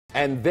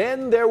And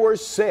then there were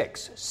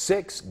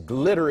six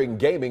glittering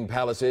gaming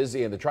palaces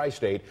in the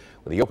tri-state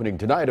with the opening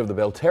tonight of the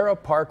Belterra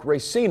Park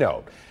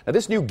Racino. Now,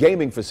 this new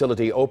gaming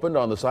facility opened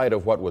on the site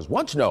of what was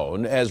once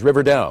known as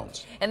River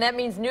Downs. And that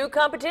means new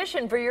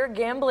competition for your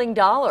gambling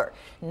dollar.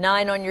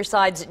 9 on your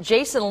side's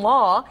Jason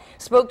Law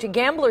spoke to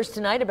gamblers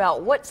tonight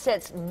about what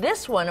sets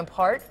this one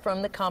apart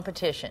from the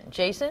competition.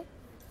 Jason?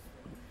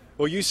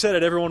 Well, you said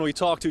it. Everyone we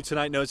talked to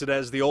tonight knows it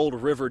as the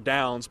old River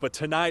Downs, but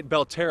tonight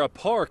Belterra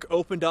Park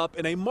opened up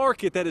in a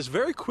market that is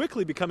very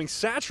quickly becoming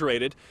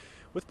saturated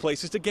with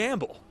places to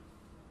gamble.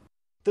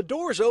 The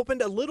doors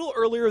opened a little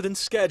earlier than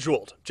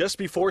scheduled, just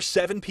before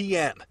 7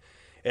 p.m.,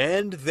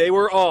 and they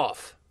were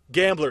off.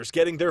 Gamblers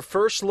getting their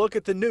first look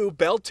at the new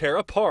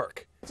Belterra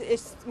Park.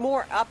 It's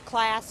more up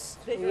class,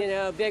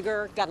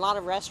 bigger, got a lot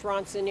of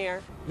restaurants in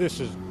there. This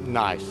is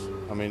nice.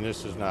 I mean,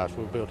 this is nice.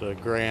 We built a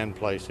grand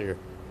place here.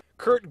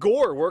 Kurt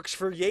Gore works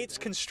for Yates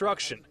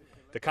Construction,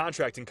 the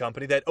contracting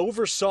company that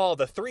oversaw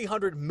the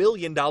 $300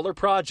 million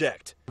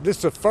project. This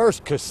is the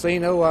first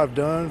casino I've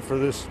done for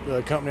this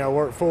company I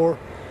work for,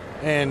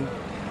 and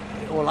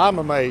well, I'm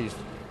amazed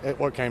at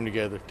what came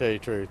together, to tell you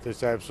the truth.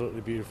 It's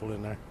absolutely beautiful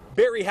in there.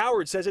 Barry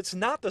Howard says it's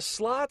not the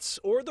slots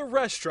or the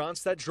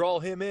restaurants that draw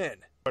him in.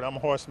 I'm a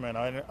horseman.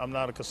 I'm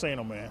not a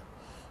casino man.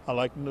 I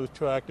like the new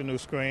track, the new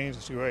screens.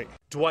 It's great.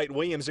 Dwight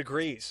Williams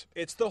agrees.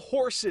 It's the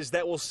horses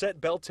that will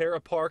set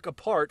Belterra Park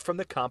apart from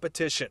the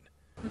competition.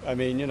 I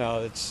mean,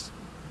 it's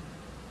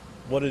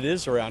what it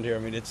is around here. I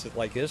mean, it's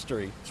like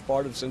history. It's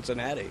part of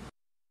Cincinnati.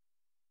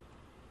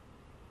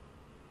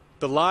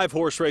 The live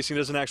horse racing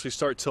doesn't actually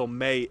start till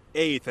May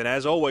 8th, and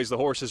as always, the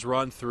horses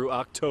run through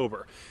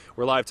October.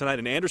 We're live tonight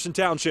in Anderson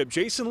Township.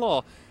 Jason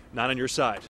Law, 9 on your side.